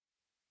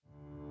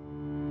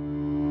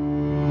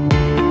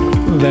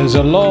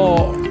There's a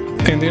law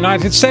in the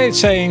United States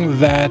saying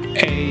that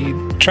a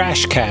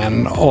trash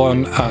can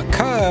on a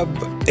curb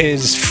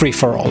is free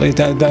for all.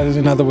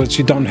 In other words,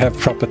 you don't have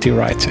property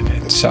rights in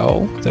it.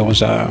 So there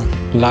was a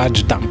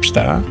large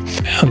dumpster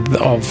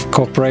of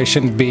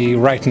Corporation B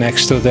right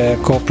next to their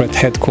corporate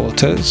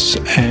headquarters,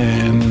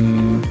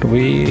 and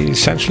we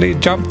essentially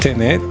jumped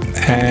in it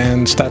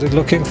and started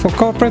looking for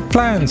corporate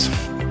plans.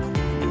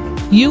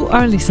 You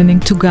are listening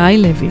to Guy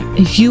Levy,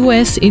 a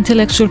U.S.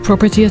 intellectual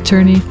property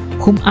attorney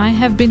whom I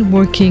have been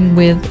working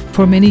with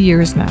for many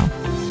years now.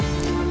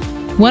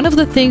 One of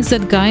the things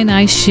that Guy and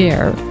I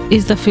share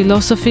is the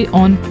philosophy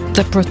on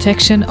the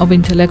protection of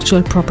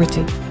intellectual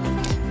property.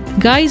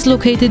 Guy is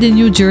located in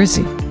New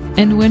Jersey,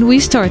 and when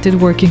we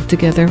started working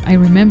together, I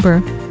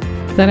remember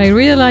that I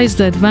realized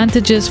the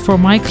advantages for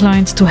my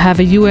clients to have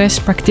a U.S.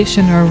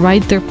 practitioner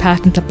write their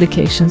patent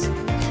applications.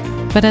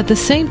 But at the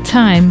same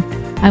time,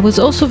 I was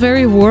also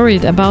very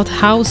worried about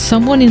how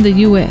someone in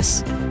the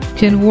US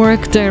can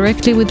work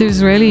directly with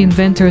Israeli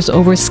inventors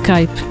over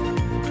Skype.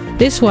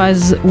 This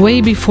was way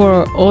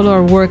before all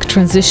our work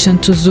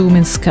transitioned to Zoom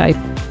and Skype.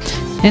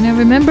 And I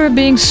remember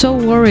being so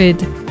worried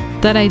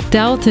that I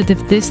doubted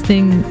if this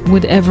thing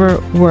would ever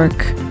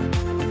work.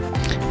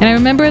 And I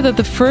remember that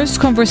the first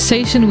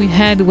conversation we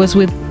had was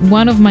with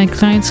one of my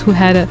clients who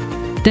had a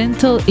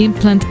dental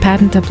implant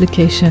patent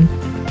application.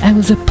 I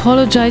was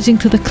apologizing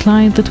to the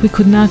client that we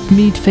could not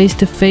meet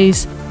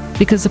face-to-face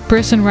because the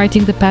person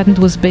writing the patent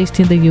was based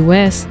in the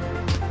US.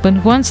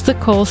 But once the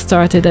call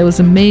started, I was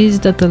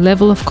amazed at the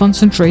level of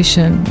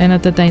concentration and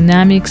at the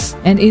dynamics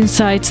and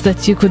insights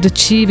that you could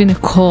achieve in a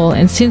call.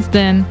 And since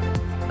then,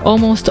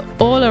 almost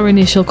all our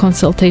initial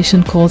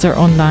consultation calls are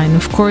online.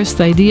 Of course,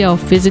 the idea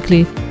of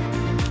physically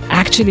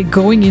actually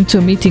going into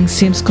a meeting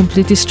seems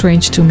completely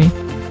strange to me.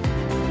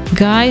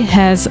 Guy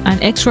has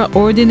an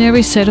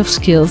extraordinary set of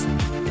skills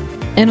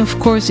and of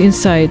course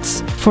insights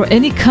for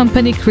any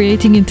company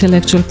creating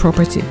intellectual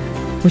property,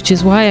 which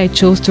is why I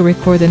chose to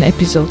record an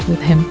episode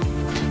with him.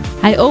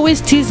 I always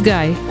tease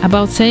Guy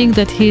about saying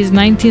that he is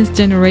 19th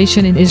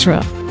generation in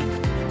Israel.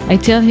 I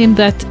tell him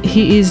that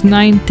he is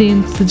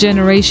 19th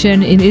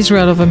generation in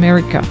Israel of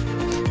America,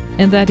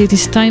 and that it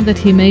is time that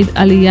he made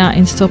Aliyah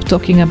and stopped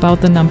talking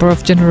about the number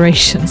of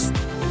generations.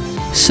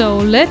 So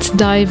let's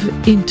dive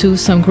into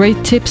some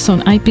great tips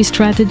on IP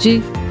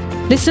strategy.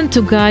 Listen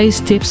to Guy's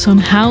tips on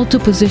how to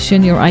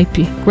position your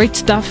IP. Great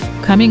stuff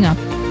coming up.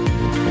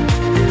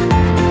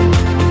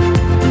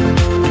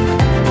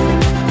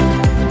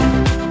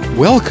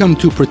 Welcome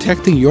to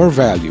Protecting Your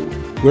Value,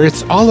 where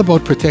it's all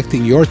about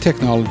protecting your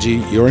technology,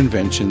 your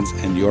inventions,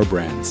 and your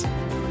brands.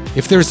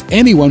 If there's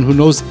anyone who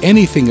knows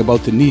anything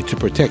about the need to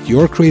protect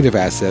your creative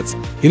assets,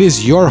 it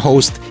is your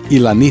host,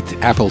 Ilanit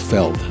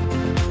Appelfeld.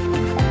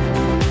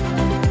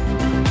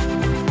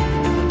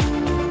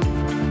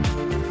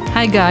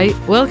 Hi Guy,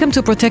 welcome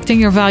to Protecting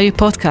Your Value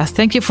podcast.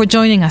 Thank you for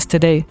joining us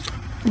today.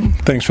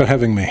 Thanks for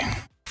having me.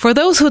 For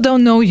those who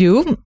don't know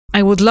you,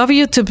 I would love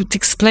you to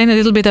explain a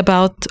little bit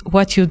about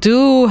what you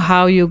do,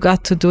 how you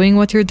got to doing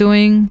what you're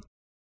doing.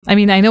 I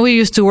mean, I know you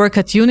used to work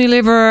at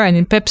Unilever and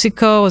in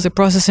PepsiCo as a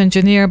process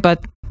engineer,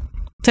 but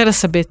tell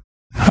us a bit.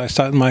 I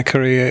started my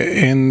career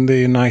in the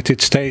United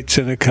States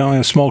in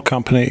a small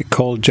company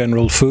called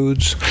General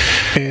Foods.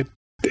 It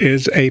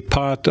is a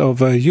part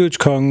of a huge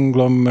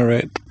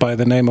conglomerate by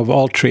the name of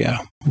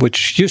Altria,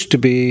 which used to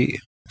be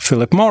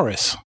Philip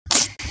Morris.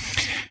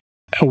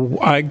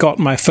 I got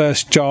my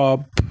first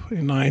job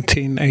in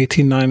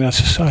 1989,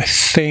 I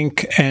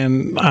think,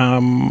 and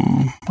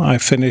I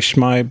finished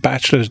my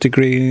bachelor's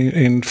degree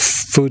in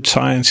food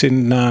science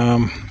in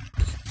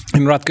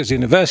Rutgers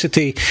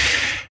University,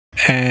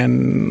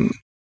 and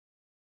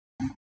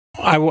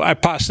I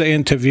passed the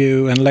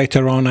interview, and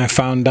later on I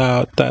found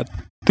out that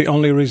the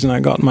only reason I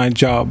got my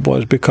job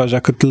was because I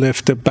could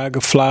lift a bag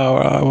of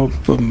flour, a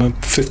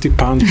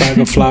 50-pound bag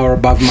of flour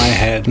above my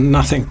head,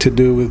 nothing to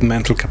do with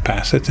mental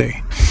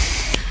capacity.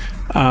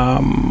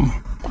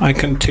 I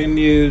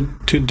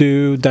continued to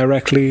do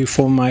directly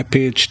for my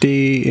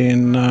PhD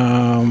in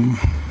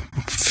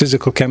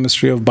physical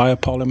chemistry of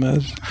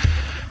biopolymers,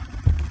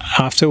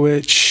 after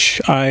which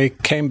I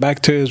came back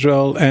to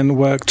Israel and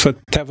worked for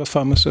Teva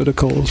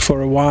Pharmaceuticals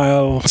for a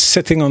while,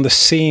 sitting on the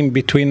seam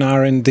between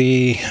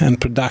R&D and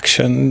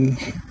production,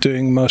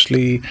 doing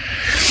mostly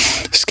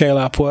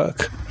scale-up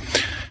work.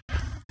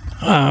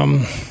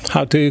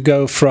 How do you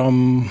go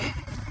from,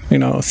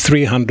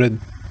 300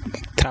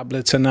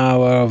 tablets an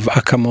hour of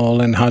Acamol,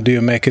 and how do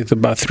you make it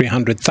about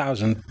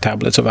 300,000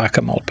 tablets of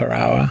Acamol per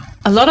hour?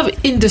 A lot of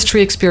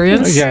industry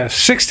experience. Yes,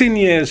 16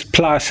 years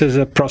plus as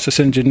a process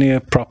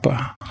engineer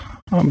proper.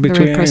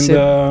 Between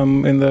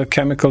in the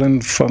chemical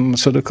and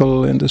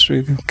pharmaceutical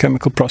industry,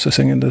 chemical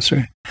processing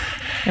industry.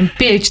 And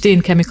PhD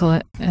in chemical.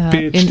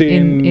 PhD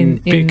in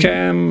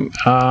PChem.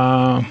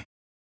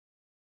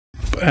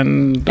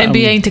 And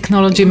MBA in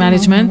technology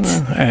management.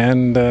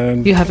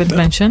 And you haven't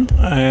mentioned.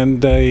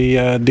 And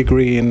a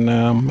degree in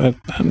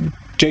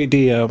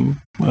JD,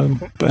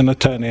 an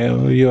attorney,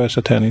 a U.S.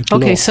 attorney.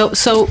 Okay, law.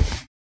 so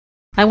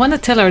I want to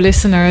tell our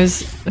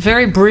listeners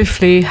very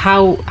briefly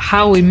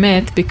how we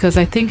met, because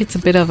I think it's a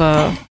bit of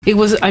it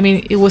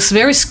was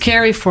very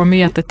scary for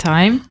me at the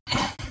time.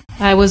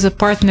 I was a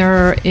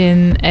partner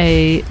in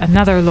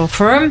another law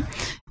firm,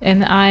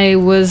 and I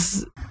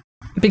was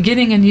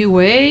beginning a new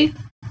way,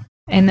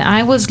 and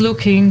I was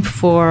looking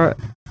for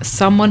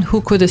someone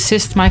who could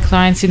assist my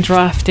clients in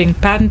drafting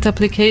patent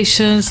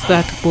applications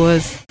that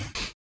was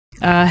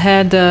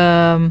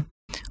I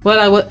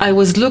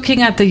was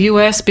looking at the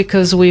US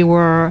because we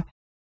were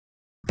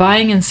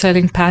buying and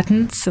selling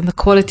patents, and the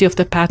quality of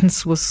the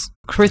patents was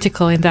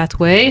critical in that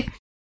way.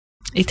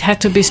 It had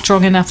to be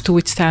strong enough to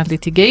withstand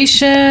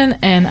litigation,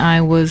 and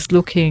I was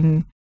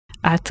looking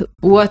at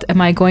what am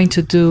I going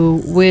to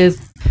do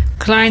with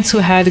clients who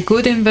had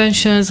good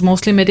inventions,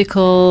 mostly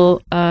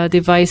medical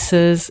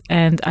devices,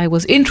 and I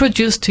was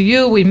introduced to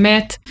you. We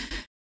met,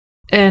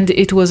 and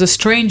it was a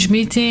strange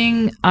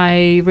meeting.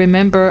 I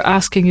remember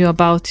asking you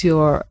about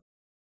your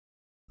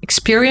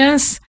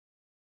experience,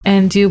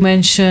 and you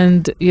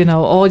mentioned,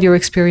 all your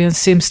experience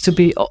seems to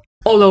be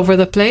all over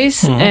the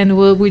place. Mm-hmm.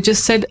 And we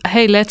just said,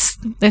 hey, let's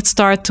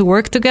start to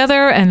work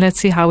together, and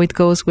let's see how it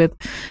goes with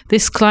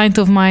this client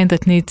of mine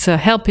that needs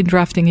help in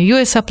drafting a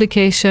US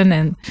application.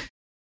 And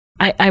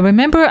I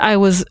remember I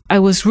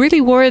was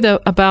really worried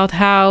about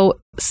how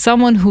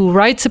someone who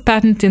writes a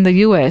patent in the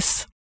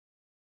US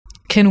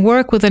can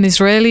work with an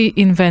Israeli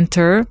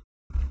inventor,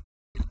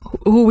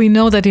 who we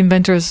know that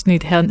inventors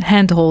need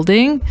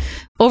hand-holding,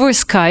 over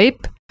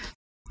Skype,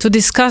 to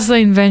discuss the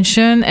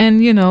invention and,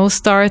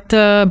 start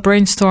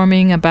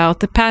brainstorming about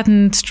the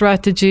patent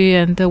strategy.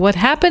 And what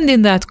happened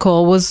in that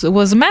call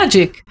was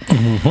magic.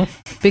 Mm-hmm.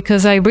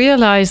 Because I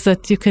realized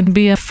that you can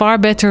be a far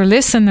better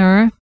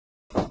listener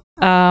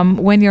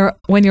when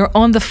you're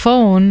on the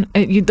phone.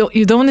 You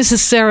don't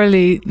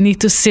necessarily need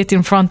to sit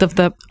in front of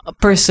the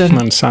person.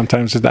 And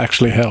sometimes it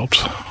actually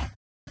helps.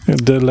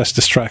 They're less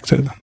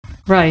distracted.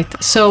 Right.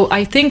 So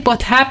I think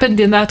what happened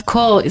in that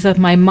call is that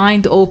my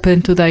mind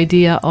opened to the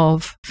idea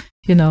of,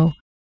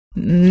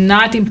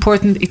 not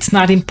important. It's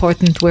not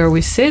important where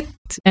we sit.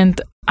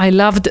 And I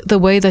loved the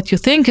way that you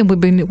think, and we've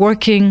been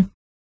working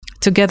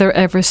together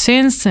ever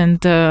since.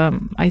 And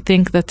I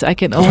think that I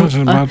can It was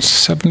about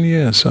 7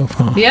 years so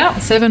far. Yeah,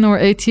 7 or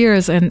 8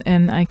 years.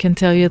 And I can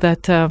tell you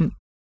that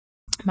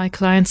my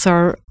clients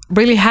are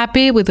really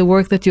happy with the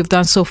work that you've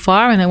done so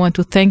far, and I want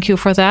to thank you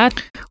for that.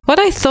 What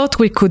I thought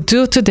we could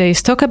do today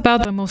is talk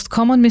about the most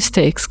common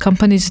mistakes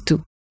companies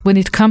do when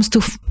it comes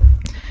to,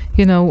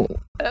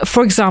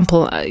 for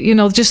example,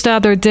 just the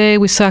other day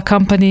we saw a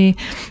company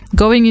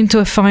going into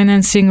a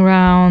financing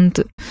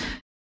round,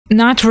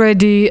 not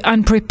ready,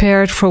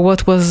 unprepared for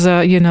what was,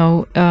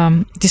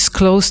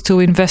 disclosed to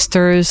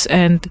investors,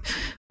 and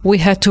we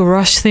had to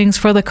rush things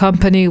for the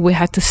company. We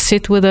had to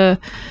sit with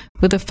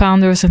the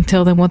founders and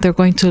tell them what they're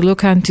going to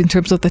look at in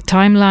terms of the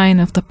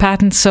timeline of the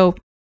patent. So,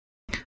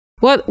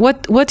 what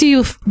do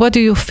you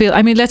feel?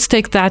 I mean, let's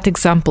take that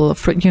example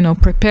of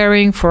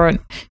preparing for an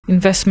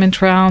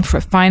investment round, for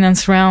a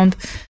finance round.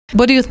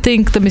 What do you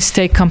think the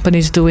mistake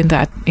companies do in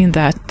that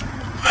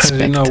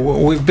aspect?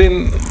 We've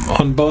been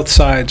on both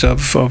sides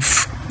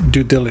of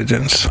due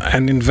diligence.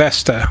 An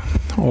investor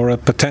or a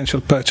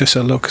potential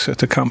purchaser looks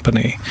at a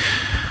company.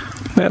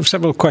 There are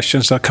several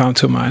questions that come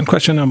to mind.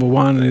 Question number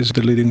one is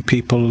the leading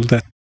people,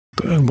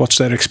 what's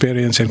their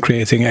experience in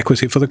creating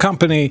equity for the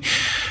company,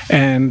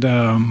 and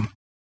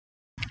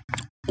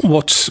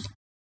what's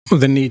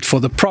the need for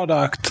the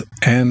product,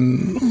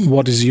 and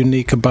what is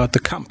unique about the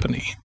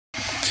company,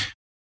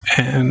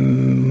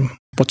 and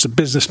what's a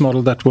business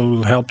model that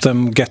will help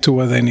them get to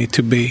where they need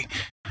to be.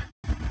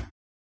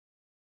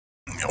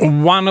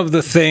 One of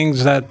the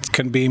things that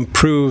can be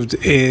improved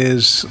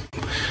is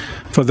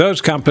for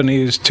those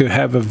companies to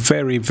have a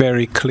very,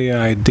 very clear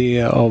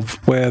idea of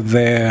where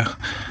their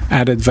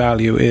added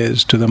value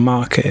is to the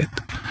market,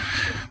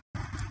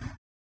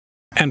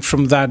 and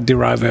from that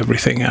derive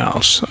everything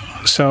else.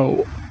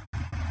 So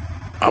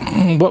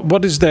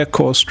what is their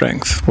core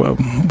strength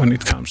when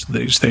it comes to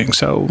these things?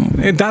 So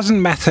it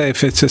doesn't matter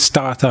if it's a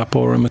startup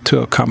or a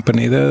mature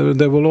company.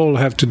 They will all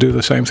have to do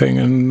the same thing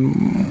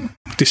and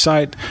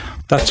decide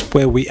that's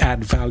where we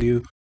add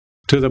value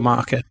to the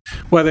market.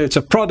 Whether it's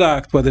a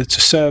product, whether it's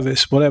a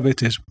service, whatever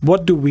it is,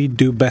 what do we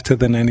do better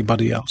than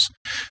anybody else?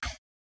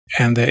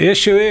 And the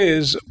issue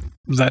is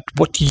that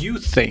what you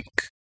think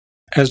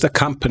as the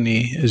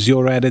company is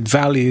your added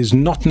value is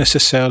not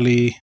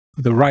necessarily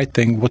the right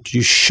thing. What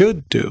you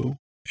should do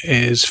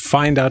is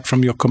find out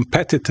from your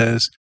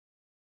competitors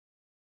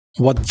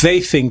what they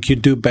think you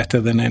do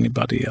better than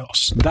anybody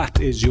else. That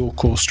is your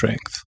core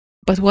strength.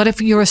 But what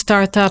if you're a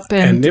startup?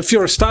 And if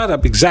you're a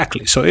startup,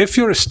 exactly. So if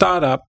you're a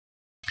startup,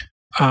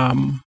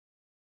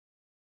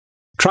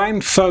 try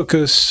and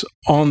focus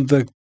on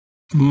the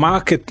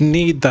market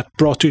need that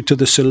brought you to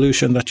the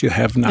solution that you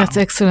have now. That's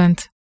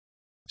excellent.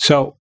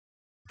 So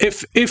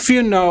if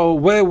you know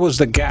where was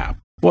the gap,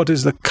 what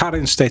is the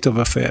current state of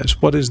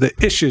affairs, what is the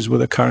issues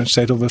with the current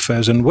state of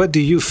affairs, and where do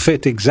you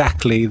fit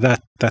exactly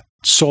that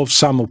solves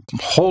some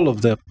whole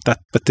of that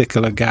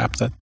particular gap,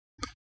 that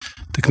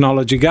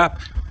technology gap,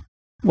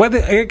 whether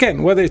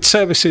it's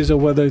services or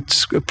whether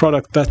it's a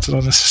product, that's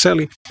not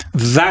necessarily,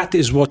 that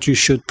is what you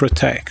should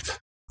protect.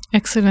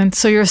 Excellent.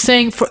 So you're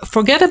saying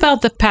forget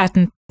about the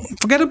patent.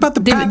 Forget about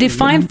the patent.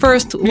 Define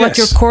first what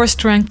your core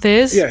strength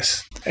is.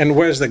 Yes. And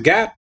where's the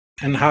gap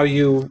and how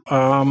you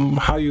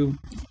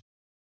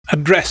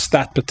address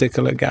that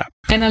particular gap.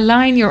 And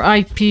align your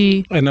IP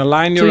to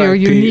your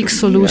unique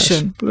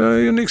solution. Yes,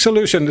 a unique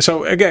solution.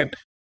 So again,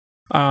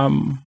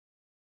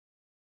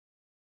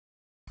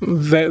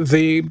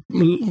 the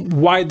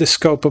wider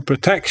scope of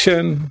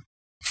protection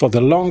for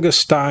the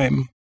longest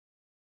time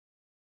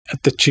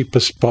at the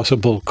cheapest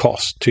possible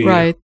cost to you.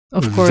 Right,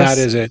 of course. That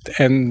is it.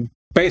 And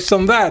based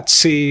on that,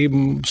 see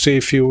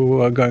if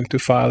you are going to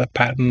file a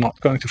patent, not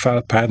going to file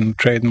a patent,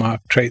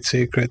 trademark, trade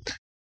secret,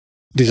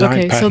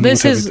 design patent. So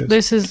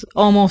this is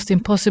almost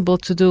impossible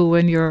to do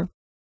when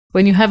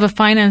you have a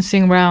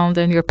financing round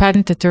and your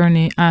patent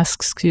attorney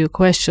asks you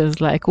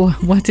questions like,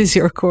 what is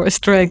your core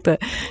strength?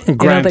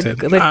 Granted.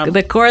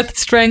 The core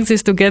strength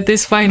is to get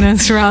this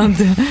finance round,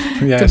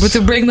 yes.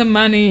 to bring the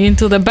money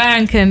into the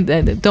bank,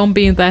 and don't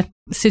be in that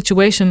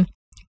situation.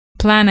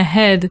 Plan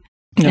ahead,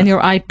 and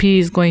your IP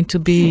is going to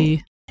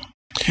be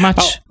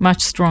much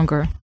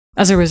stronger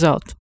as a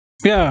result.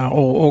 Yeah,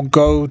 or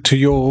go to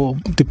your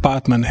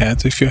department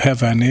head if you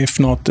have any, if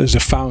not as a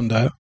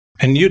founder,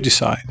 and you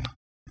decide.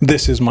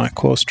 This is my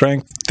core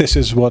strength. This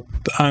is what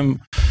I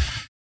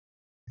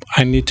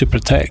need to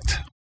protect.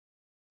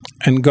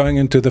 And going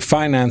into the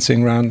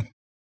financing round,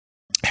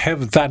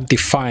 have that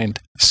defined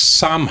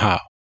somehow.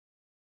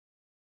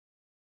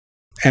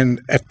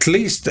 And at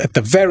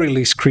the very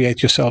least,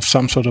 create yourself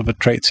some sort of a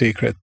trade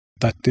secret.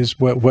 That is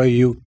where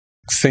you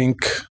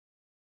think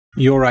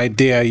your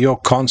idea, your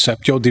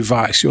concept, your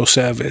device, your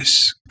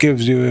service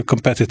gives you a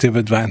competitive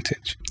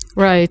advantage.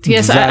 Right.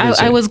 Yes,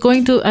 I was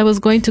going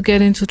to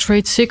get into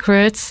trade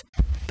secrets,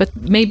 but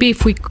maybe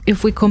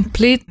if we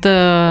complete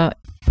the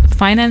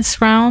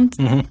finance round,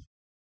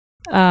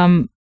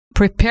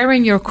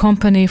 preparing your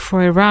company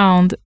for a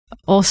round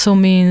also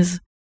means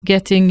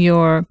getting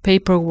your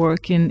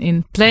paperwork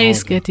in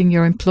place, getting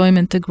your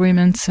employment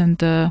agreements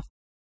and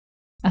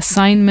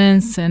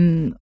assignments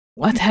and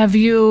what have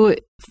you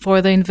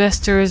for the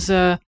investors,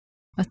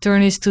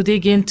 attorneys to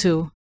dig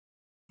into.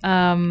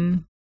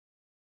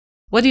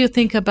 What do you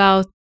think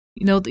about,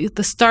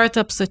 the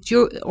startups that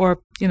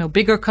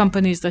bigger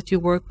companies that you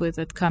work with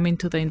that come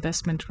into the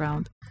investment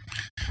round?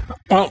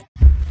 Well,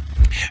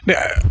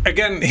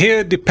 again, here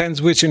it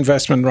depends which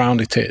investment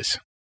round it is.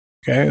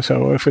 Okay,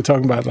 so if we're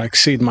talking about like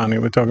seed money,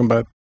 we're talking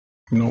about,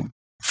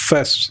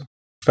 first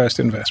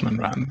investment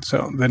round.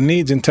 So the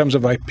needs in terms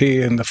of IP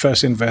in the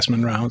first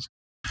investment rounds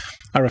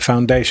are a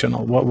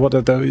foundational. What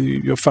are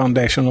your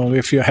foundational?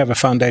 If you have a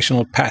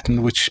foundational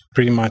patent, which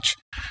pretty much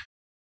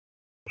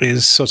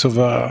is sort of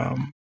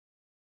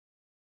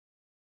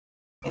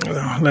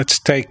let's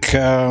take,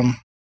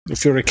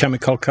 if you're a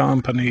chemical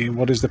company,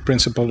 what is the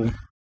principle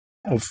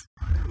of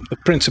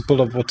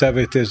whatever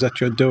it is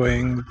that you're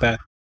doing that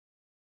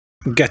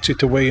gets you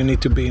to where you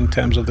need to be in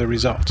terms of the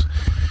results?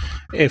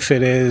 If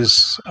it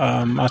is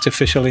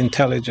artificial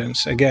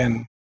intelligence,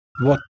 again,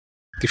 what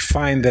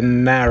define the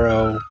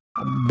narrow,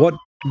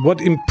 what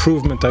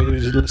improvement are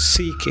you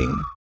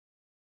seeking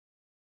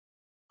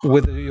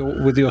with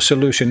your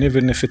solution,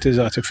 even if it is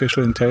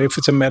artificial intelligence? If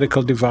it's a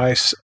medical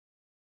device,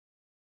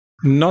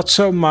 not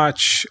so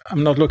much.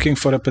 I'm not looking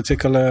for a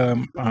particular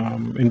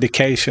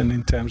indication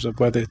in terms of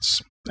whether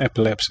it's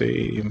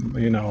epilepsy,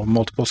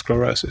 multiple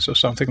sclerosis or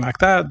something like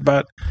that,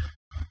 but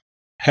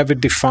have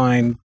it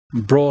defined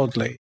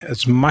broadly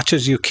as much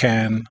as you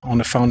can on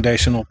a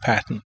foundational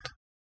patent.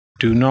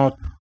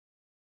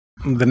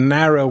 The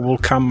narrow will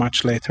come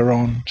much later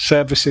on.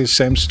 Services,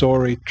 same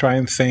story. Try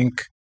and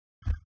think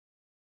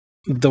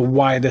the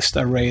widest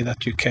array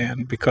that you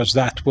can, because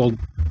that will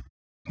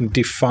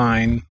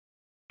define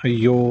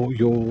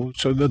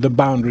the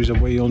boundaries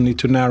of where you'll need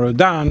to narrow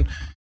down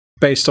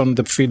based on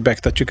the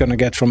feedback that you're going to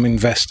get from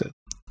investors.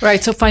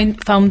 Right. So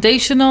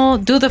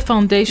do the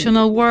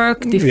foundational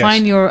work,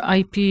 define your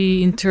IP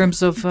in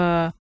terms of,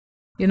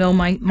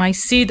 my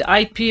seed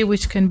IP,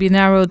 which can be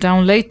narrowed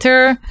down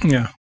later.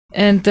 Yeah.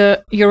 And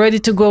you're ready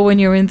to go when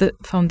you're in the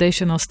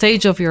foundational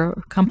stage of your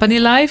company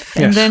life.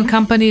 And then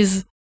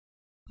companies,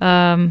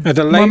 at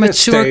a more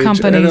mature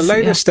companies. At a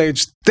later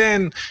stage,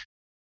 then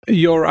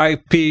your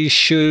IP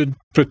should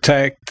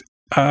protect,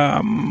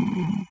 shall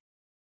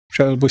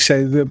we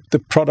say,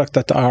 the product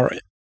that are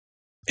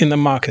in the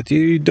market.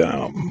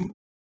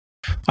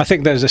 I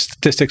think there's a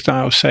statistic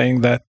now saying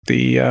that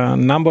the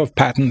number of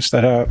patents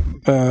that are,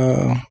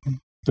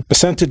 the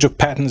percentage of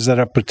patents that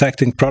are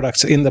protecting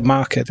products in the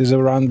market is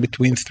around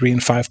between 3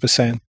 and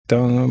 5%.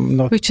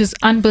 Which is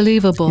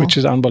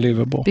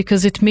unbelievable.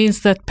 Because it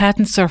means that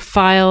patents are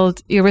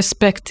filed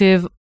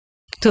irrespective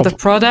to the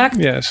product.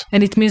 Yes.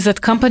 And it means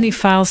that company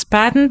files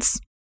patents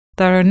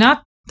that are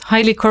not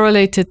highly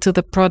correlated to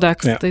the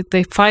product. Yeah.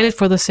 They file it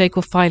for the sake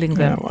of filing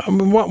them. Yeah.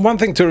 One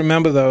thing to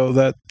remember, though,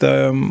 that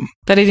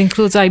it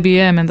includes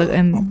IBM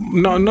and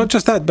no, not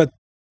just that, but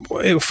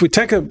if we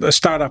take a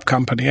startup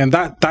company, and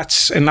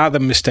that's another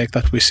mistake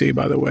that we see,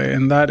 by the way,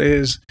 and that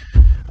is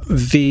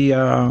the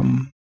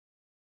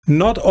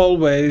not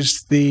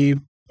always the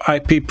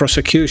IP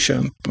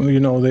prosecution.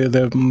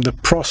 The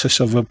process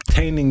of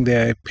obtaining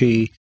the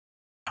IP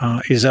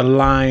is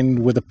aligned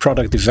with the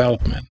product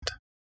development.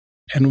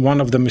 And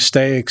one of the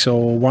mistakes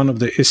or one of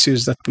the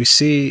issues that we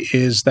see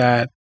is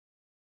that,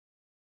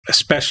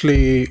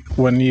 especially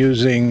when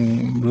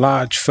using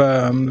large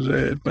firms,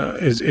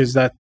 is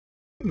that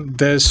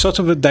there's sort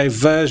of a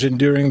diversion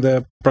during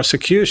the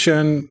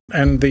prosecution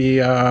and the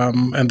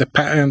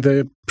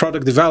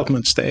product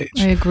development stage.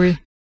 I agree.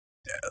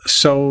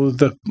 So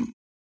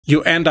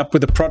you end up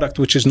with a product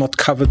which is not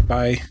covered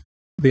by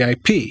the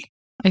IP.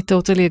 I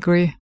totally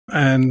agree.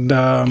 And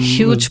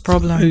huge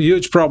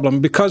problem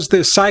because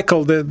the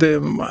cycle.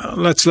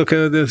 Let's look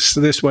at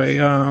this way.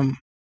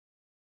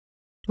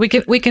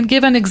 We can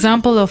give an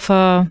example of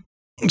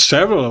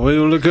several. We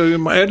look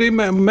at any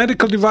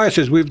medical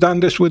devices. We've done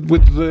this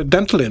with the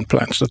dental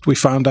implants that we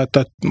found out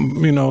that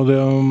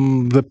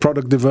the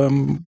product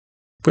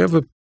we have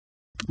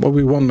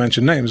we won't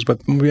mention names,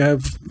 but we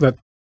have that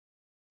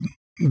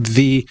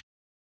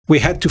we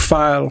had to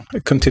file a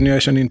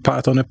continuation in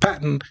part on a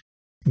patent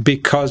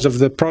because of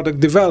the product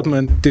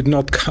development did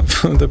not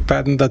cover the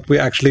patent that we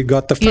actually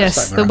got the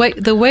first time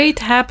around. The way it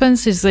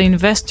happens is the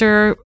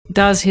investor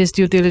does his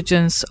due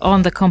diligence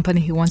on the company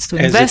he wants to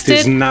invest in. As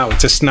it is now,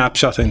 it's a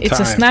snapshot in time. It's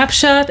a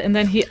snapshot, and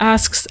then he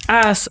asks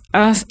us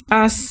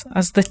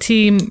as the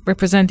team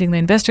representing the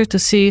investor to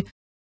see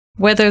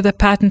whether the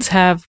patents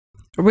have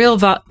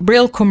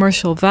real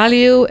commercial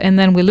value, and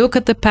then we look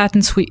at the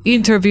patents, we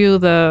interview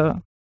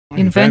the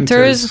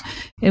inventors,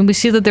 and we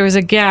see that there is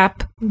a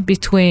gap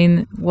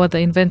between what the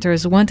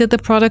inventors wanted the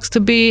products to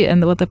be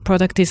and what the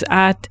product is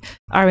at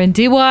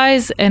R&D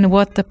wise and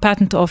what the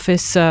patent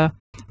office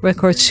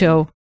records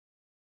show.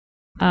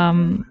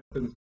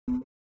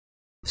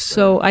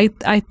 So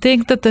I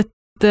think that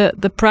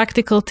the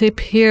practical tip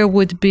here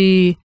would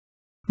be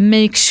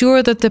make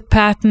sure that the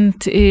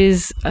patent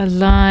is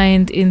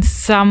aligned in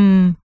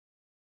some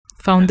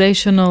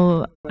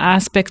foundational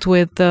aspect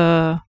with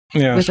the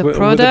with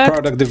the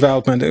product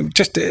development.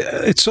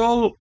 It's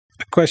all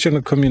a question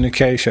of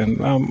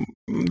communication.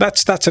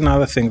 That's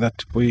another thing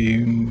that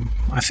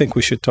I think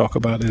we should talk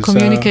about is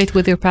communicate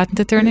with your patent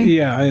attorney.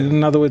 Yeah,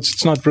 in other words,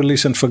 it's not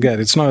release and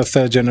forget. It's not a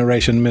third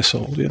generation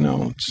missile.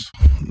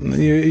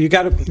 You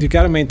got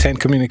to maintain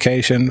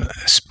communication,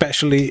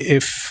 especially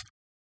if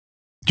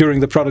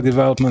during the product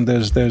development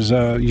there's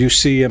you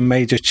see a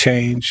major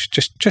change.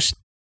 Just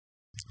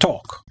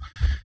talk.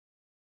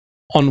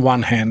 On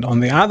one hand, on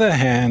the other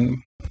hand,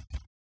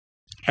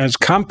 as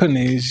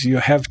companies, you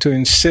have to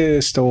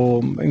insist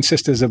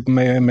is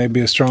maybe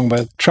a strong,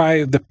 but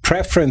the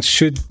preference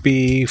should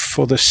be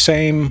for the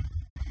same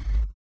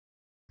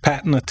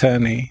patent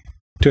attorney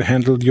to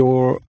handle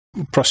your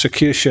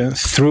prosecution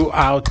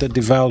throughout the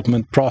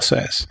development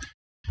process.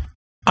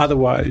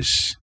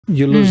 Otherwise,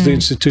 you lose the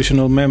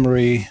institutional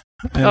memory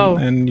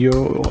and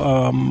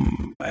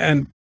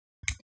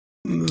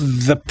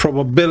the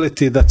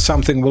probability that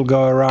something will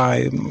go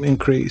awry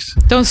increase.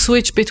 Don't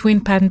switch between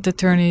patent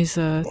attorneys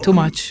too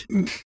much.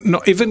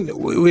 No, even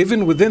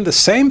within the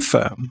same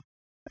firm,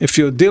 if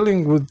you're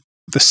dealing with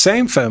the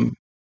same firm,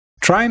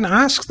 try and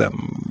ask them,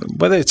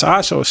 whether it's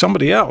us or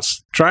somebody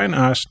else, try and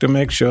ask to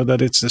make sure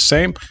that it's the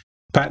same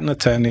patent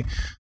attorney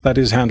that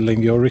is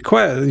handling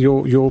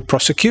your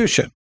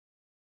prosecution.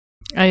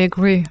 I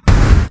agree.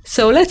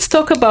 So let's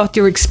talk about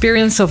your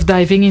experience of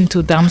diving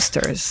into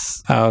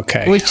dumpsters.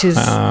 Okay. Which is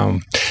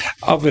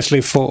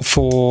obviously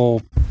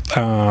for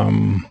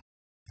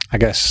I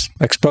guess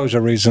exposure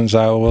reasons,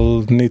 I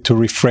will need to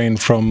refrain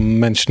from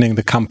mentioning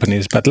the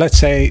companies. But let's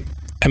say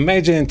a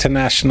major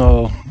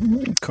international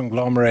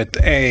conglomerate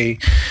A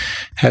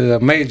has a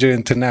major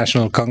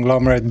international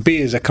conglomerate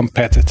B as a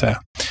competitor,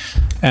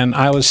 and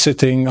I was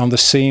sitting on the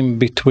seam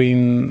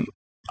between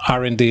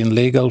R&D and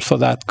legal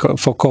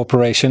for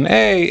Corporation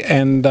A,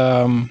 and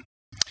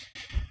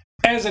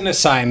as an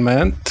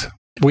assignment,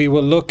 we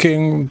were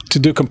looking to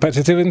do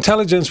competitive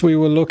intelligence. We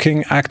were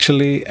looking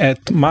actually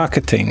at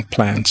marketing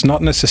plans,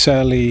 not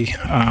necessarily,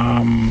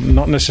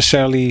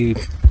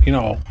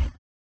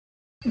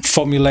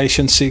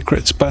 formulation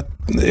secrets. But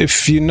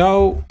if you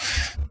know,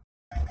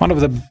 one of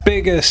the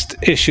biggest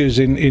issues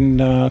in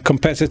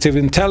competitive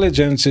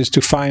intelligence is to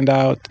find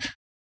out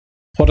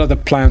what are the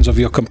plans of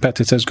your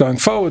competitors going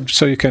forward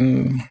so you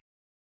can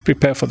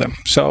prepare for them.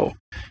 So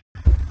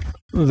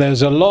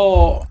there's a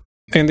law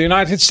in the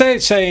United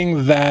States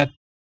saying that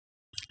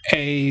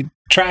a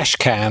trash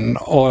can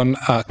on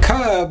a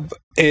curb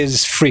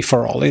is free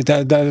for all.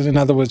 In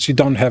other words, you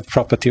don't have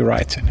property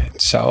rights in it.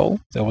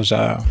 So there was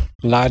a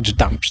large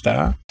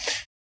dumpster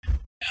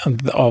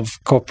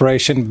of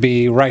Corporation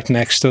B right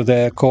next to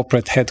their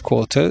corporate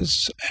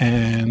headquarters,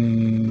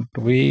 and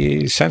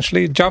we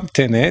essentially jumped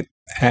in it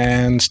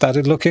and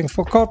started looking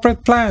for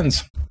corporate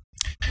plans.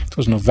 It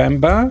was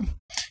November,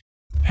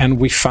 and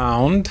we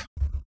found,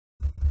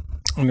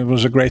 and it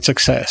was a great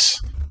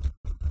success.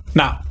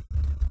 Now,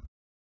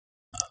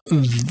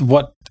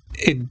 what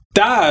it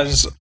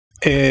does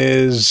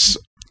is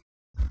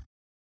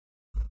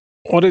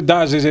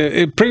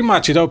it pretty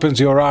much it opens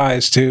your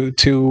eyes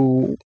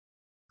to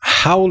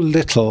how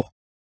little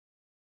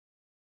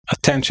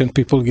attention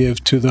people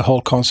give to the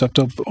whole concept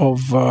of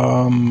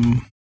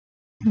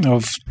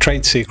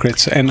trade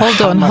secrets. And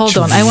hold on.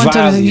 I want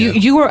to.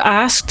 You were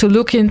asked to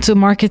look into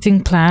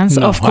marketing plans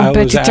of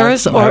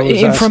competitors or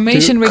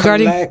information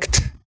regarding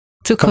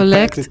to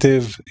collect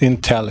competitive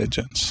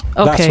intelligence.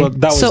 Okay,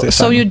 That was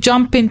so you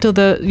dive into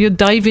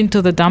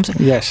the dumpster.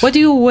 Yes. What do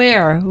you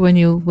wear when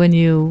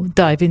you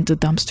dive into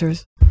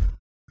dumpsters?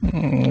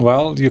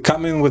 Well, you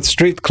come in with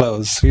street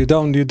clothes. You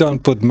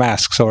don't put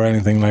masks or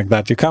anything like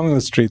that. You come in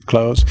with street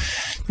clothes,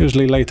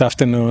 usually late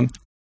afternoon,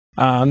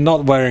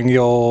 not wearing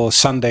your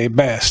Sunday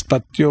best,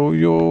 but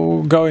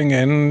you're going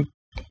in.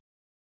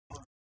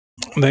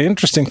 The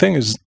interesting thing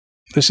is,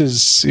 this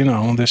is the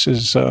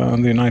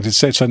United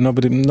States, and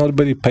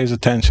nobody pays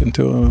attention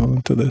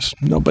to this.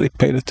 Nobody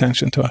paid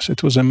attention to us.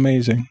 It was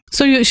amazing.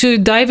 So you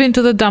should dive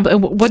into the dump.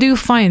 What do you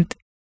find?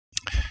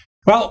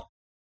 Well,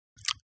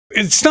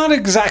 it's not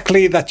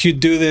exactly that you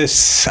do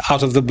this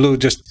out of the blue.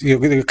 Just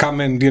you come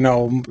in.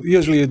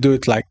 Usually you do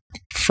it like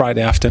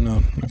Friday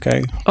afternoon.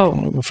 Okay.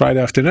 Oh, Friday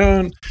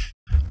afternoon.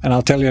 And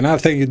I'll tell you another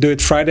thing. You do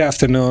it Friday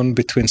afternoon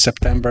between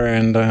September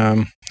and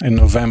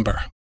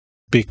November,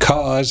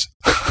 because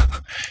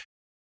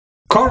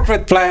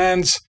corporate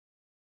plans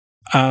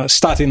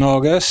start in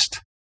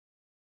August,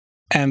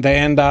 and they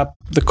end up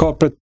the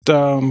corporate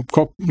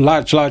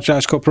large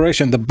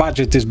corporation. The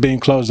budget is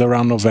being closed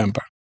around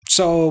November.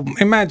 So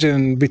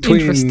imagine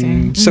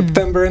between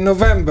September and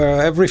November,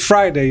 every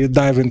Friday you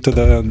dive into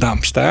the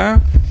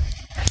dumpster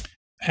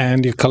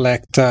and you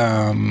collect.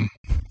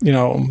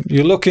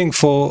 You're looking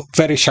for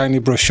very shiny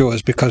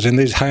brochures, because in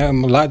these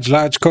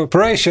large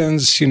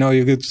corporations,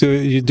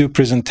 you do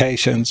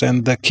presentations,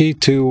 and the key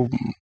to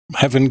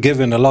having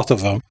given a lot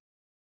of them,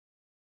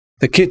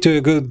 the key to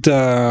a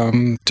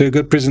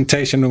good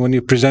presentation when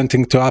you're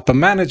presenting to upper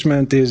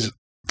management is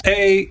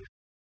A,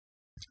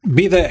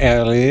 be there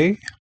early,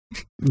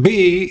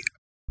 B,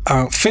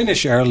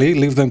 finish early,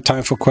 leave them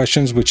time for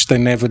questions, which they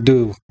never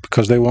do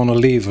because they want to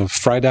leave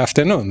Friday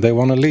afternoon. They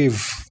want to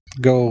leave,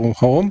 go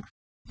home,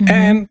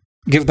 and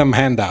give them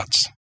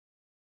handouts.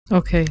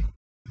 Okay.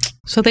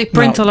 So they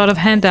print a lot of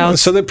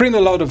handouts. So they print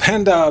a lot of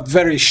handouts,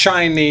 very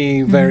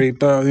shiny, very,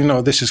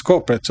 this is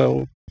corporate,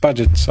 so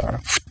budgets are,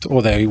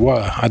 or they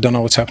were. I don't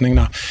know what's happening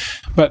now.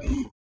 But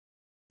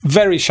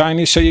very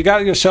shiny. So you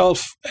got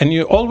yourself, and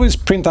you always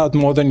print out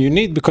more than you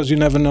need, because you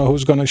never know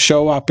who's going to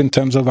show up in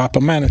terms of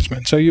upper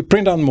management. So you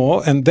print out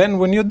more, and then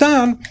when you're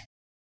done,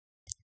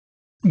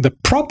 the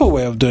proper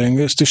way of doing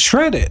it is to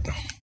shred it.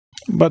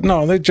 But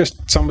no, they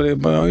just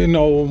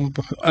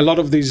a lot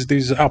of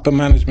these upper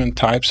management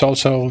types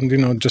also,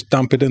 just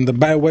dump it in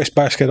the waste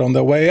basket on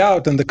the way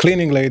out, and the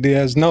cleaning lady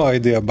has no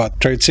idea about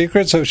trade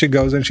secrets, so she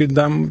goes and she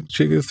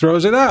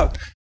throws it out.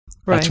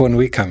 Right. That's when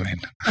we come in.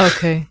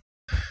 Okay.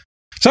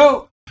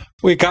 So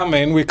we come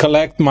in, we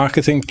collect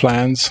marketing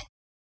plans,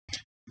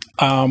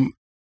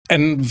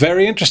 and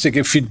very interesting,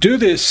 if you do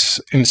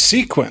this in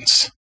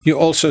sequence, you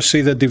also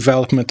see the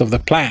development of the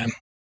plan.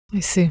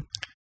 I see.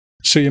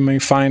 So you may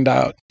find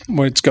out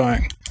where it's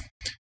going,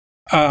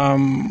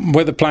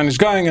 where the plan is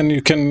going, and you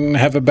can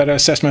have a better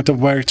assessment of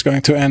where it's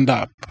going to end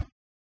up.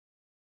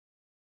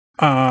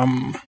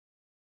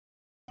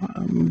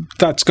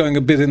 That's going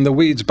a bit in the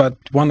weeds, but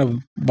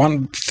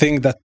one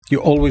thing that you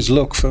always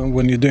look for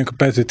when you're doing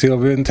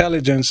competitive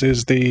intelligence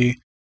is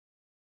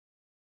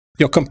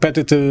your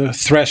competitor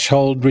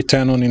threshold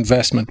return on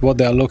investment, what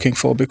they're looking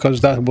for, because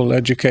that will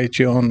educate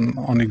you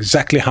on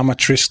exactly how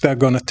much risk they're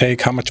going to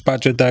take, how much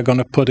budget they're going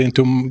to put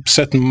into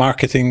certain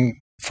marketing,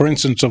 for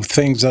instance, of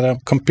things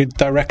that compete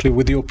directly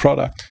with your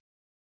product.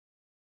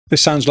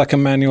 This sounds like a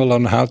manual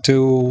on how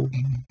to,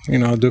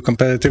 do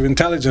competitive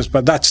intelligence,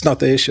 but that's not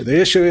the issue.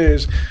 The issue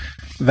is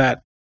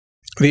that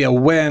the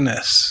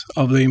awareness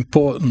of the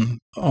importance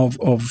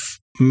of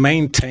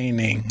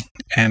maintaining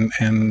and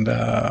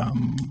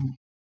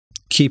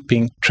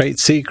keeping trade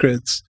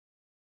secrets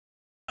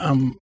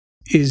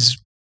is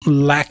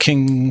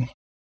lacking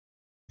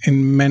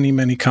in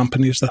many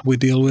companies that we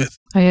deal with.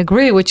 I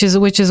agree, which is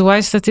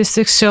why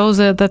statistics shows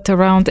that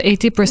around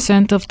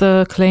 80% of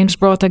the claims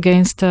brought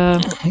against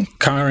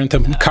current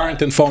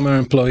and former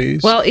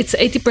employees. Well, it's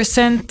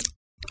 80%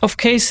 of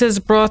cases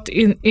brought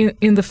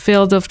in the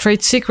field of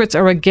trade secrets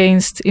are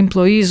against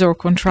employees or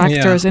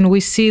contractors, and we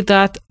see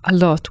that a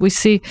lot. We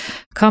see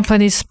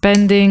companies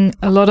spending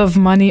a lot of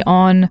money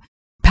on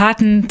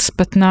patents,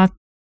 but not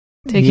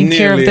taking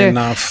care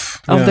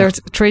of their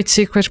trade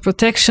secret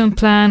protection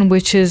plan,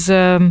 which is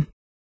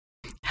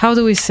how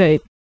do we say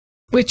it?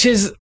 Which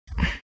is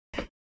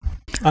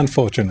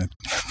unfortunate.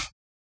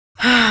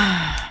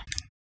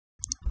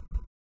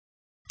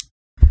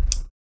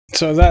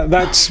 So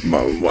that's,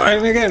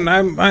 and again,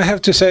 I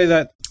have to say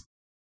that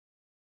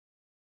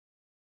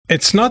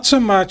it's not so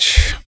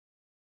much,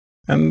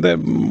 and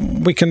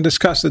we can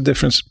discuss the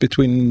difference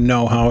between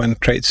know-how and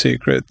trade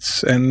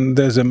secrets, and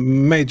there's a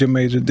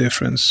major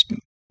difference.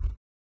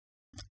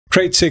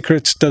 trade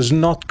secrets does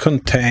not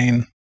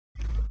contain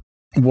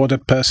what a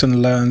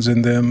person learns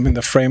in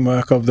the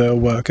framework of their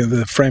work, in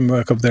the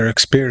framework of their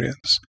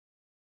experience.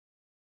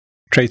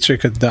 Trade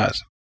secret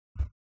does.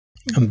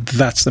 And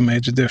that's the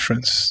major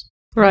difference.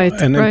 Right.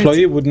 An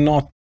employee would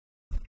not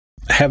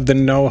have the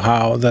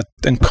know-how that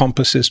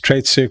encompasses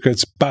trade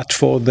secrets but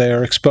for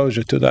their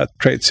exposure to that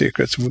trade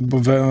secrets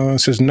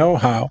versus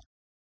know-how,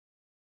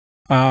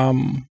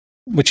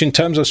 which in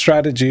terms of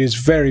strategy is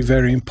very,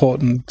 very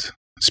important,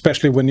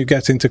 especially when you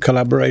get into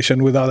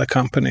collaboration with other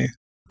companies.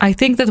 I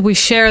think that we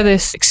share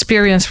this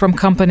experience from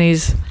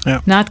companies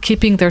not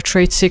keeping their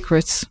trade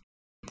secrets.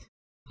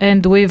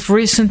 And we've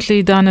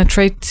recently done a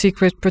trade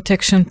secret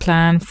protection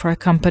plan for a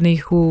company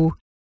who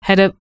had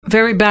a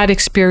very bad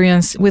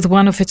experience with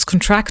one of its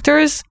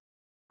contractors.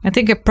 I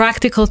think a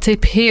practical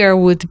tip here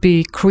would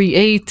be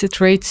create a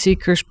trade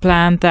secret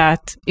plan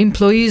that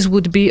employees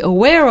would be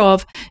aware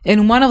of.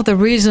 And one of the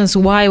reasons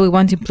why we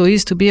want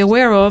employees to be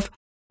aware of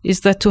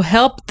is that to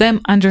help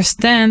them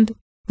understand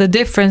the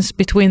difference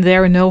between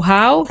their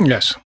know-how,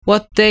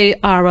 what they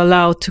are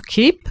allowed to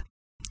keep,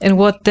 and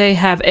what they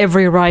have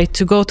every right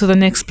to go to the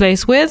next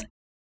place with,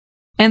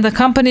 and the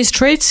company's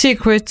trade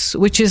secrets,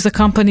 which is the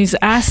company's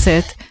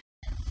asset,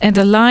 and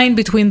the line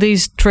between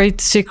these trade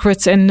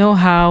secrets and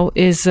know-how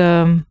is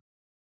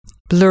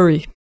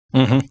blurry.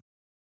 Mm-hmm.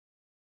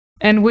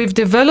 And we've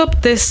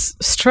developed this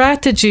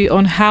strategy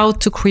on how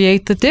to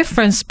create the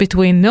difference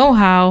between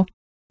know-how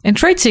and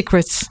trade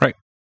secrets. Right.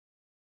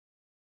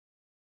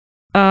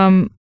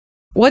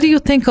 What do you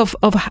think of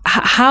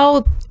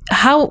how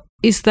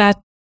is that?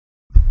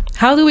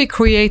 How do we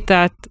create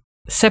that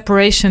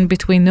separation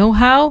between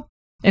know-how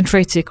and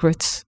trade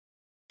secrets?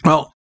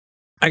 Well,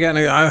 again,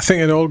 I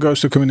think it all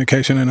goes to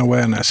communication and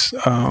awareness.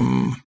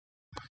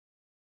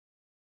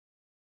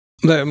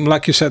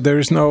 Like you said,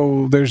 there's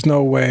no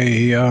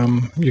way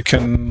you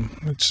can.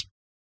 It's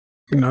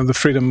the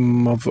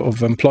freedom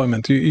of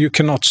employment. You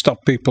cannot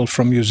stop people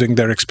from using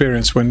their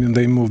experience when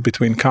they move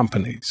between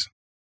companies.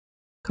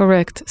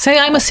 Correct. Say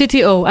I'm a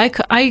CTO.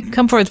 I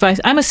come for advice.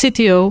 I'm a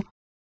CTO.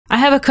 I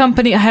have a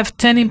company. I have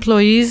 10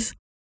 employees.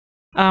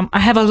 I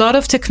have a lot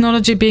of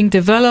technology being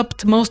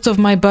developed. Most of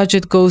my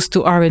budget goes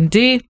to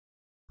R&D.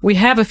 We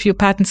have a few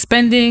patents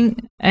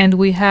pending, and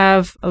we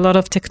have a lot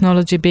of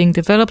technology being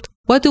developed.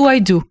 What do I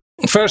do?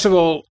 First of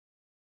all,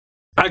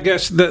 I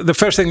guess the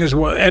first thing is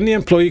any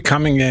employee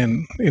coming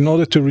in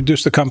order to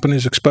reduce the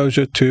company's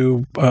exposure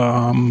to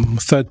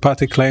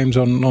third-party claims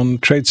on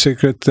trade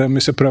secret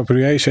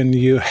misappropriation,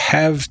 you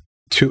have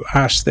to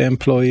ask the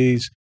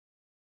employees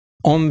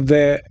on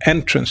their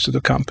entrance to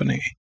the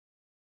company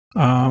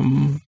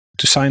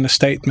to sign a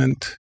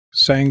statement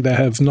saying they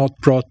have not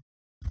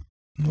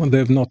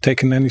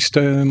taken any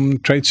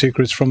trade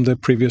secrets from the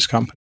previous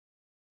company.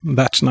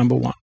 That's number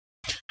one.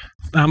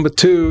 Number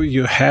two,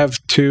 you have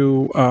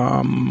to,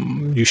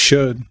 you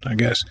should, I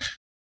guess,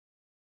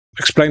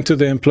 explain to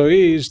the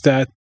employees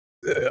that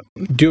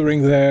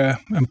during their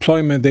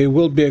employment, they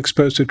will be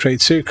exposed to trade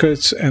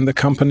secrets, and the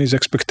company's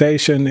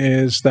expectation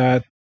is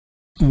that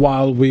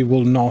while we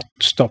will not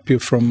stop you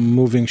from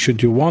moving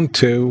should you want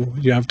to,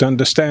 you have to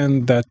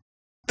understand that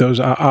those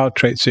are our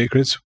trade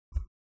secrets,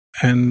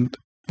 and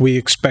we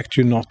expect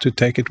you not to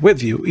take it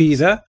with you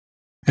either.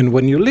 And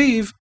when you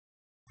leave,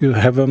 you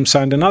have them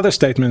signed another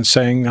statement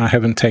saying, I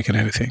haven't taken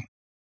anything.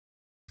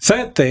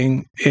 Third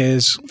thing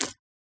is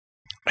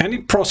any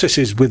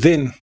processes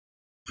within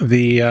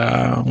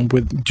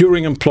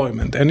during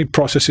employment, any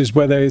processes,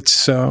 whether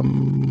it's a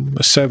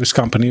service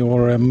company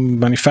or a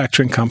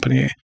manufacturing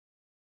company,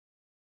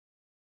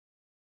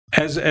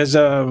 as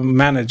a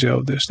manager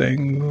of this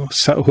thing,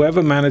 so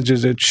whoever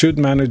manages it should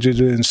manage it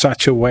in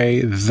such a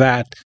way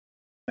that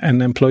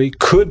an employee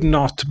could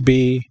not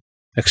be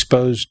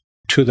exposed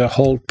to the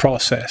whole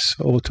process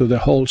or to the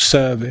whole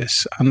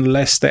service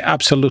unless they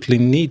absolutely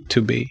need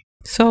to be.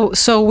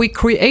 So we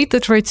create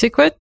the trade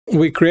secret?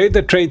 We create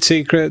the trade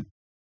secret.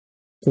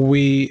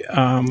 We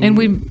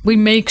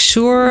make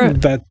sure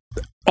that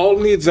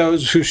only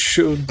those who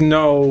should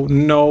know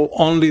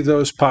only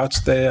those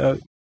parts there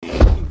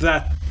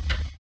that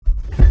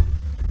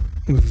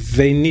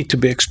they need to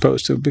be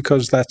exposed to,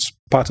 because that's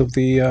part of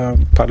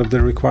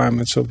the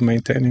requirements of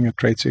maintaining a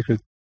trade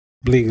secret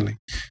legally.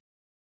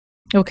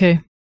 Okay,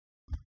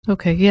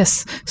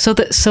 yes. So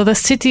the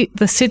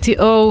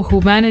CTO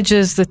who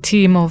manages the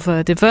team of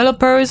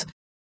developers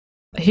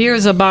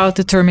hears about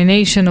the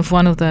termination of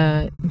one of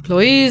the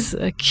employees,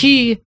 a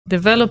key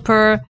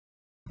developer.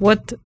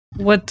 What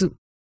do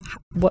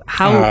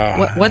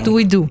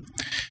we do?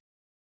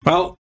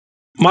 Well,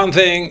 one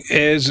thing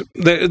is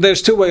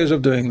there's two ways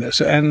of doing this,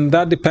 and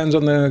that depends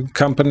on the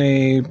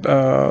company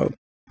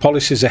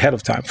policies ahead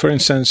of time. For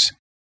instance,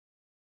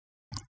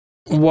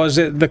 was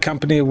it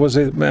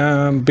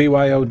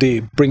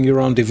BYOD, bring your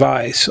own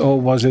device, or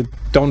was it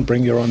don't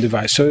bring your own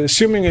device? So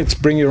assuming it's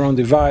bring your own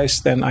device,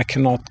 then I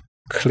cannot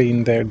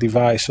clean their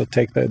device or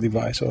take their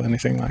device or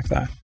anything like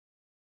that.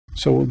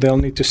 So they'll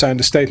need to sign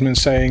the statement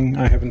saying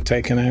I haven't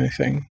taken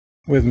anything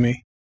with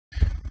me.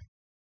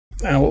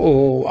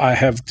 or I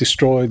have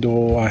destroyed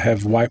or I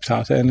have wiped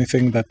out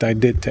anything that I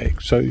did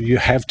take. So you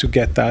have to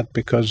get that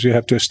because you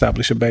have to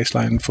establish a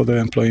baseline for the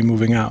employee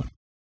moving out.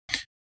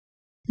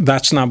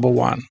 That's number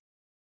one.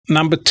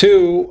 Number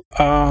two,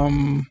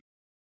 have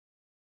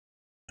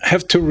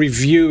to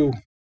review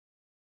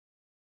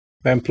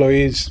the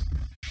employees'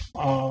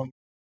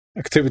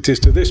 activities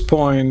to this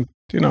point.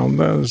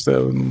 There's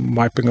the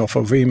wiping off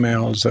of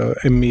emails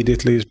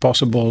immediately as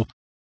possible.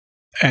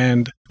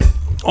 And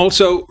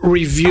also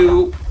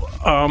review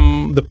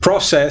the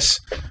process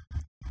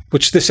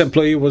which this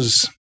employee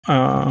was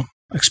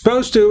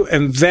exposed to,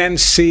 and then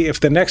see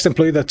if the next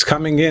employee that's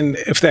coming in,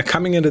 if they're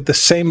coming in at the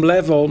same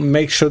level,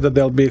 make sure that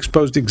they'll be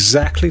exposed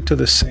exactly to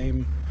the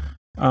same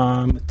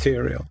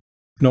material.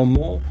 No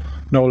more,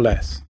 no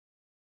less.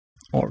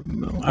 Or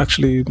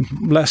actually,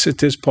 less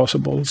it is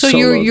possible. So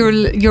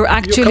you're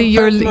actually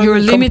you're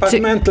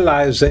limiting,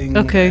 compartmentalizing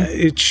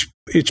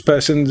each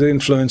person's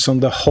influence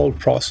on the whole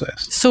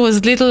process. So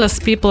as little as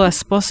people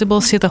as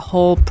possible see the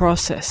whole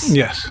process.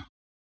 Yes.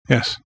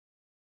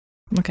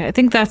 Okay, I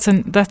think that's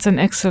an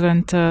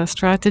excellent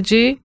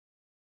strategy.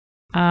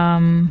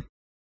 I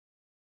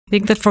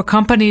think that for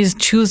companies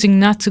choosing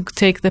not to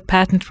take the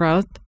patent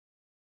route,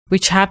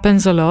 which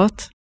happens a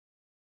lot,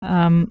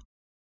 I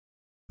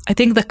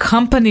think the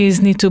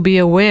companies need to be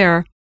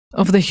aware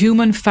of the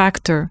human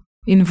factor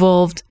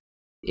involved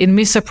in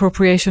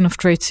misappropriation of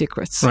trade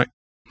secrets. Right.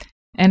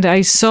 And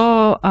I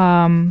saw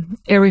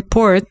a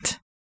report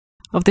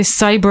of this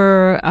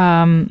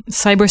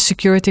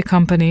cybersecurity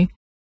company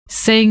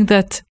saying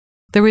that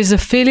there is a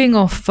feeling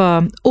of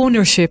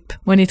ownership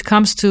when it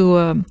comes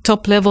to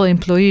top-level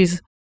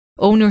employees,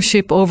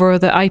 ownership over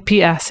the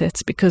IP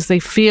assets, because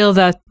they feel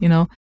that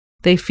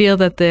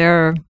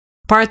they're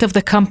part of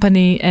the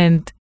company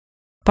and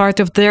part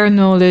of their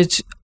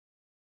knowledge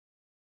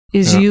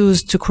is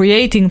used to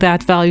creating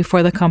that value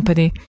for the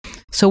company.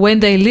 So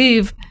when they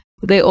leave,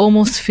 they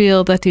almost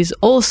feel that is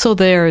also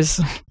theirs.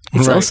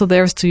 It's also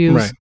theirs to use.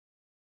 Right.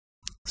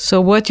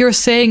 So what you're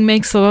saying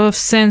makes a lot of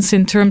sense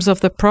in terms of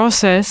the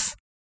process.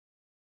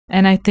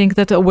 And I think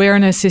that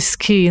awareness is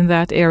key in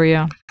that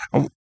area.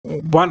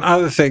 One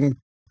other thing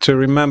to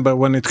remember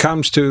when it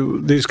comes to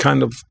these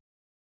kind of,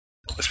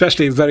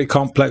 especially very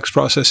complex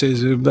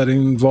processes that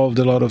involved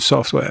a lot of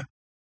software,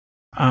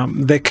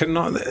 there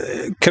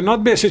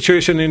cannot be a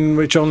situation in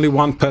which only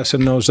one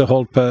person knows the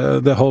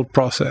whole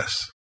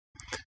process,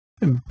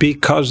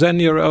 because then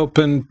you're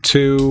open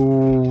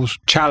to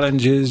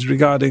challenges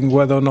regarding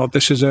whether or not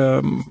this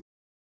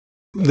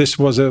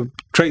was a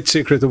trade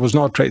secret or was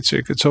not trade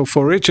secret. So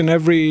for each and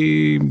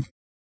every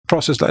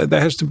process, there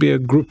has to be a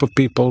group of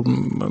people,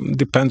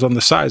 depends on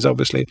the size,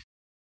 obviously,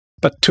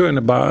 but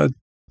at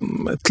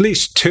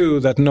least two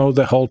that know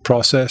the whole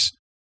process.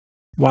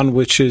 One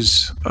which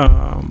is,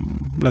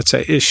 let's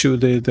say, issue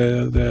the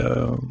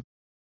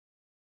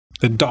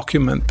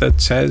document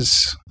that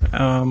says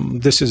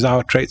this is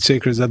our trade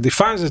secret, that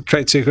defines the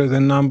trade secret,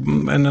 and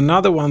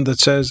another one that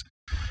says,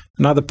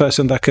 another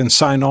person that can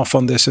sign off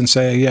on this and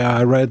say, yeah,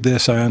 I read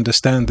this, I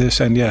understand this,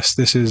 and yes,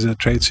 this is a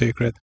trade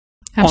secret.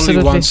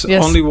 Absolutely.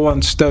 Only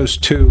once those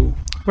two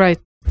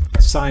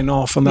sign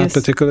off on that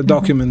particular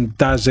document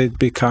does it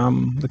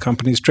become the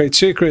company's trade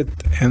secret,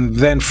 and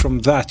then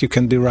from that you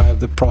can derive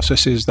the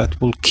processes that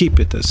will keep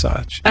it as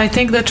such. I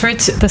think the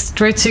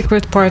trade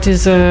secret part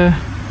is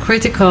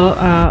critical.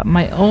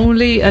 My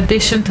only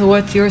addition to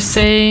what you're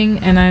saying,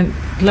 and I'd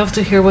love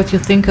to hear what you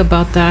think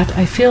about that,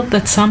 I feel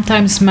that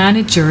sometimes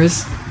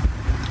managers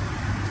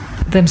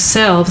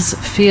themselves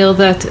feel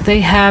that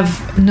they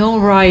have no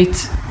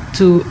right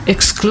to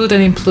exclude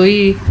an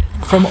employee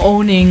from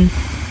owning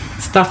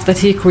stuff that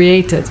he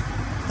created.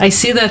 I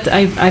see that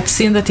I've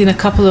seen that in a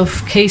couple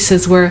of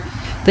cases where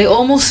they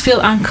almost feel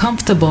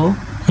uncomfortable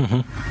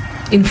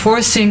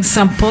enforcing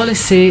some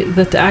policy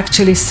that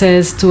actually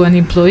says to an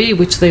employee,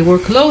 which they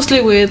work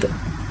closely with,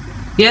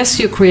 yes,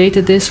 you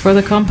created this for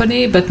the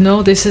company, but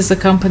no, this is the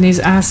company's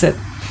asset.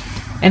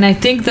 And I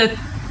think that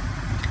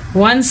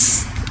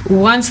once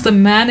the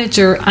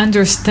manager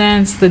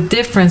understands the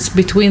difference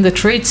between the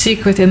trade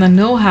secret and the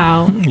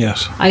know-how,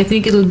 I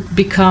think it'll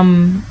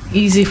become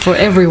easy for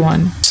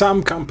everyone.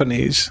 Some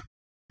companies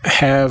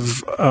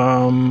have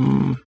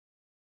an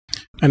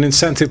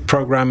incentive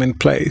program in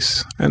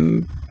place,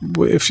 and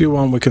if you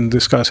want, we can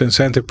discuss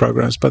incentive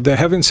programs, but they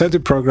have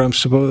incentive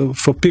programs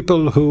for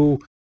people who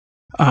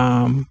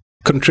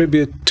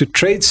contribute to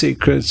trade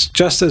secrets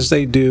just as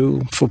they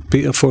do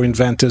for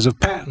inventors of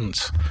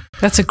patents.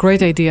 That's a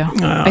great idea.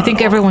 I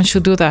think everyone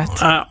should do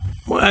that.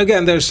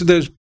 Again, there's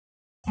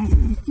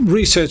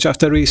research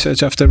after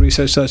research after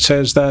research that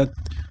says that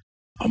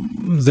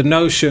the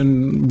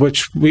notion,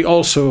 which we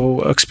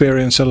also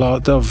experience a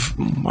lot of,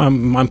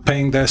 I'm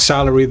paying their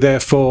salary,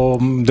 therefore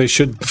they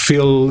should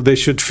feel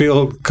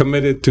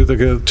committed to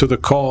the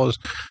cause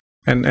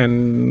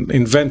and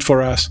invent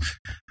for us.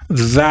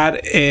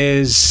 That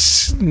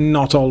is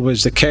not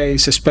always the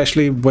case,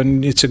 especially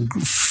when it's a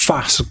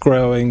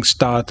fast-growing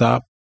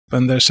startup.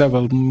 and there's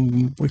several.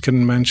 We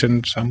can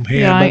mention some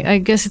here. Yeah, I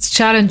guess it's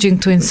challenging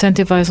to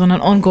incentivize on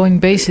an ongoing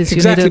basis.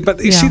 Exactly,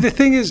 but you see, the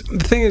thing is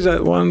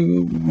that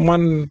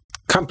one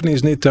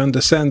companies need to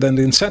understand that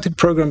the incentive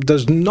program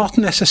does not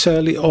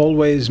necessarily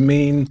always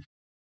mean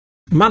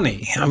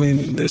money. I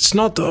mean, it's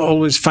not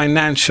always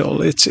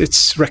financial.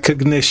 It's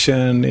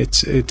recognition.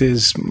 It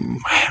is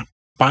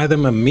buy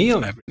them a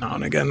meal every now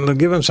and again.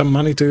 Give them some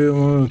money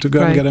to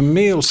go and get a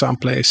meal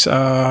someplace.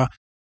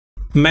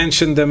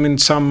 Mention them in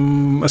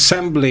some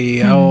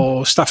assembly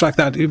or stuff like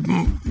that.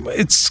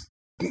 It's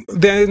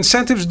the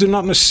incentives do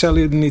not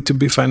necessarily need to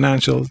be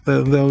financial.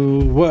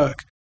 They'll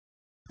work.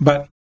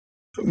 But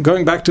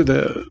going back to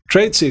the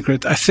trade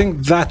secret, I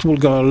think that will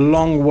go a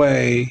long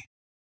way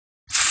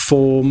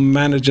for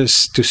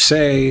managers to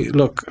say,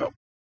 look,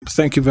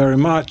 thank you very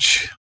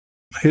much.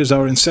 Here's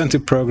our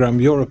incentive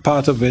program. You're a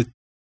part of it.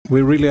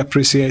 We really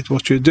appreciate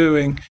what you're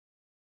doing.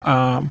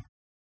 But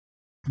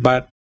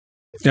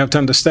you have to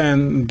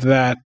understand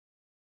that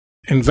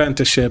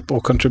inventorship or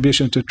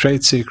contribution to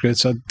trade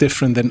secrets are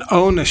different than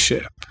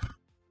ownership.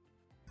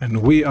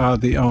 And we are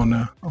the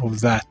owner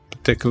of that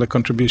particular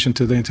contribution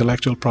to the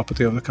intellectual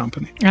property of the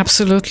company.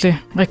 Absolutely.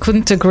 I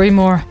couldn't agree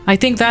more. I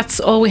think that's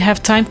all we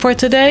have time for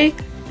today.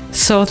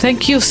 So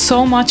thank you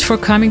so much for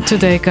coming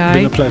today, Guy. It's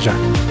been a pleasure.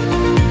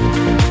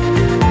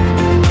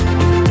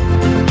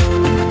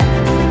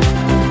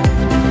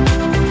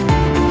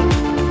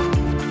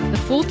 The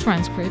full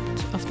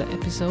transcript of the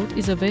episode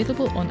is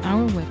available on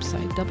our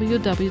website,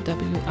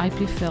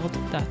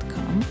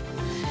 www.ipfeld.com.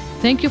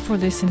 Thank you for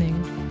listening.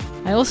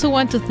 I also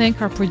want to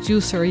thank our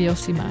producer,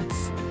 Yossi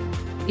Matz.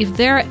 If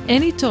there are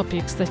any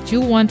topics that you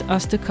want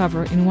us to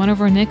cover in one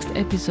of our next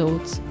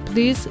episodes,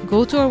 please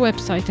go to our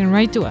website and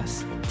write to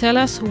us. Tell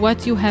us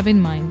what you have in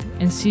mind,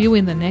 and see you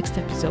in the next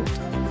episode.